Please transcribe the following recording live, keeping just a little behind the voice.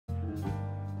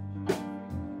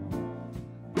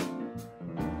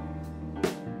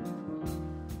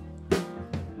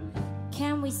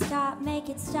we stop, make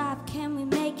it stop? Can we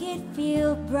make it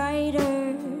feel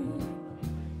brighter?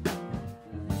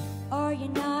 Are you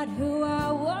not who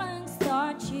I once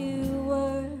thought you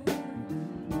were?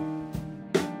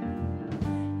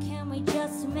 Can we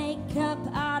just make up?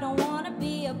 I don't wanna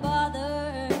be a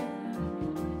bother.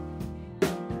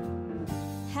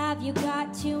 Have you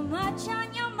got too much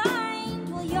on your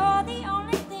mind? Well, you're the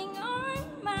only thing on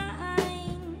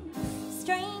mine.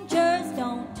 Strangers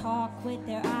don't talk with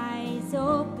their eyes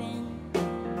open.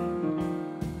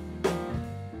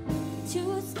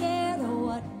 Too scared of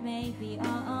what may be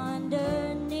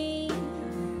underneath.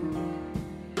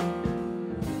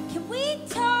 Can we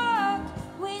talk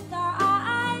with our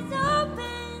eyes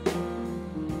open?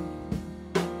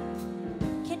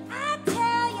 Can I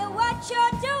tell you what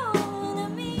you're doing to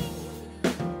me?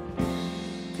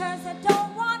 'Cause I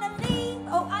don't wanna leave,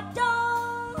 oh I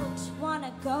don't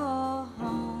wanna go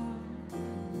home.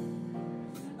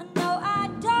 No, I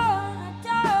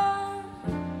don't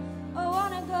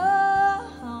wanna go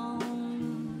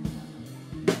home.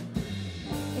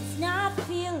 It's not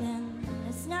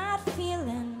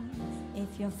feeling if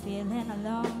you're feeling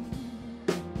alone.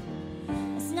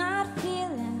 It's not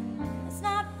feeling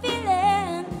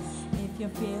if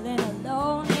you're feeling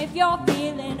alone. If you're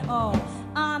feeling, oh,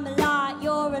 I'm a lot,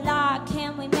 you're a lot,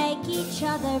 can we make each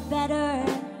other better?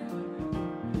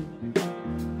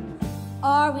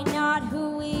 Are we not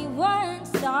who we once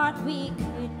thought we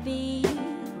could be?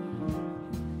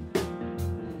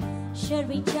 Should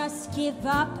we just give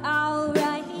up? I'll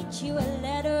write you a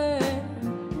letter.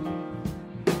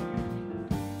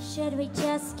 Should we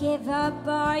just give up?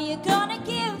 Are you gonna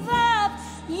give up?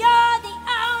 You're the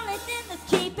only thing that's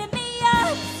keeping me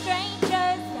up.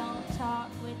 Strangers don't talk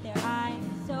with their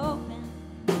eyes open.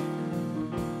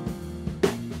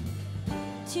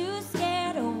 Too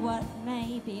scared of what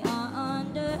may be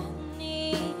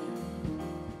underneath.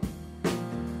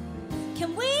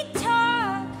 Can we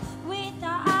talk with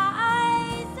our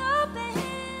eyes open?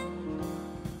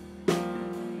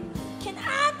 Can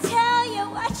I tell you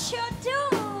what you're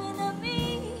doing to me?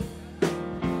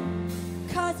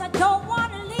 'Cause I don't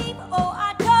wanna leave, oh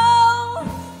I don't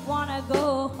wanna go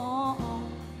home.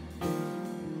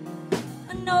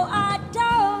 No, I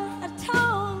don't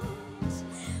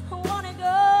wanna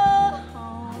go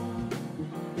home.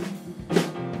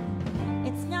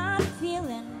 It's not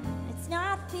feeling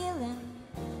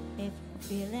if you're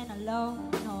feeling alone.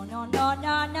 No,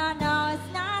 it's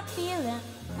not feeling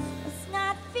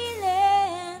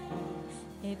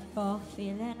if you're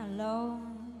feeling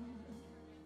alone.